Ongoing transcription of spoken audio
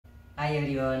Hi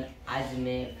everyone, आज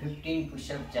मैं 15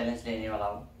 pushup challenge लेने वाला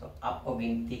हूँ। तो आपको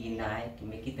गिनती गिनना है कि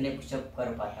मैं कितने पुशअप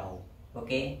कर पाता हूँ।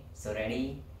 Okay, so ready,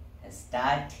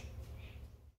 start.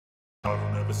 I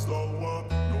don't ever slow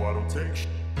up, no I don't take shit.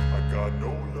 I got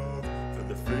no love for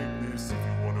the fakeness. If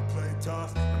you wanna play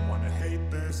tough and wanna hate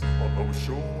this, I'll always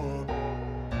show up.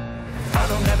 I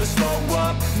don't ever slow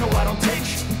up, no I don't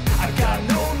take shit. I got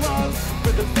no love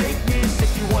for the fakeness.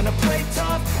 If you wanna play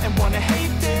tough and wanna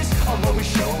hate this, I'll always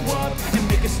show up and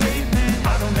make a statement.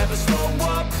 I don't ever slow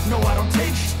up, no I don't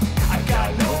take shit. I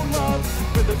got no love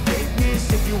for the fakeness.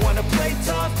 If you wanna play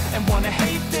tough and wanna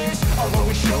hate this, I'll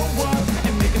always show up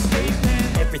and make a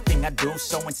statement. Everything I do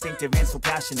so instinctive and so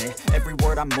passionate. Every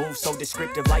word I move so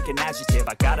descriptive like an adjective.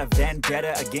 I got a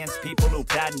vendetta against people who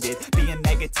patented being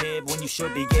negative when you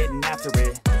should be getting after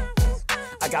it.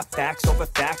 I got facts over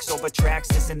tracks,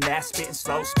 this and that. Spitting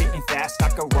slow, spitting fast. I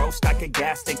could roast, I could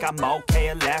gas. Think I'm okay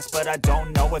at last, but I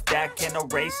don't know if that can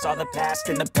erase all the past.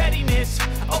 And the pettiness,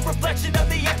 a reflection of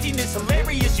the emptiness.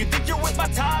 Hilarious, you think you're with my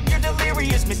time, you're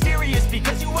delirious. Mysterious,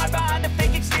 because you hide behind a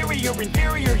fake exterior.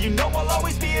 Inferior, you know I'll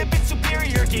always be a bit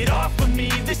superior. Get off of me,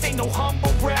 this ain't no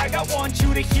humble brag. I want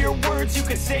you to hear words, you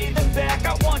can say them back.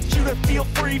 I want you to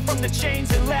feel free from the chains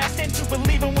that last, and to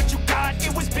believe in what you got,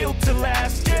 it was built to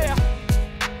last, yeah.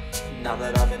 Now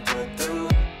that I've been put through,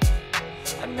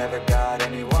 I never got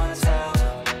anyone's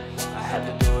help. I had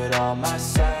to do it all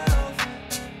myself.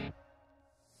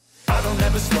 I don't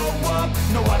ever slow up,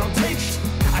 no I don't take shit.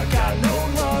 I got no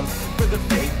love for the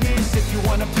fakeness. If you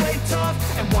wanna play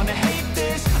tough and wanna hate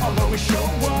this, I'll always show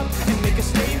up and make a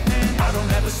statement. I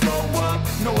don't ever slow up,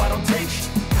 no I don't take shit.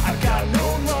 I got no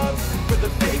love for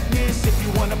the fakeness. If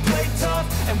you wanna play tough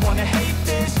and wanna hate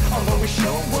this, I'll always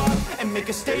show up and make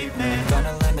a statement.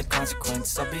 Gonna learn the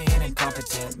consequence of being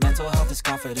incompetent. Mental health is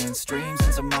confidence, dreams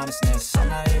and some honestness. I'm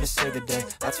not here to save the day,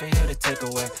 that's for you to take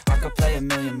away. I could play a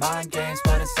million mind games,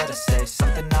 but instead I say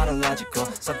something not illogical,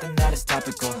 something that is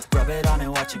topical. Rub it on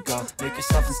and watch it go, make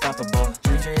yourself unstoppable.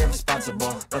 Dreams are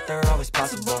irresponsible, but they're always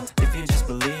possible. If you just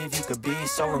believe, you could be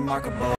so remarkable.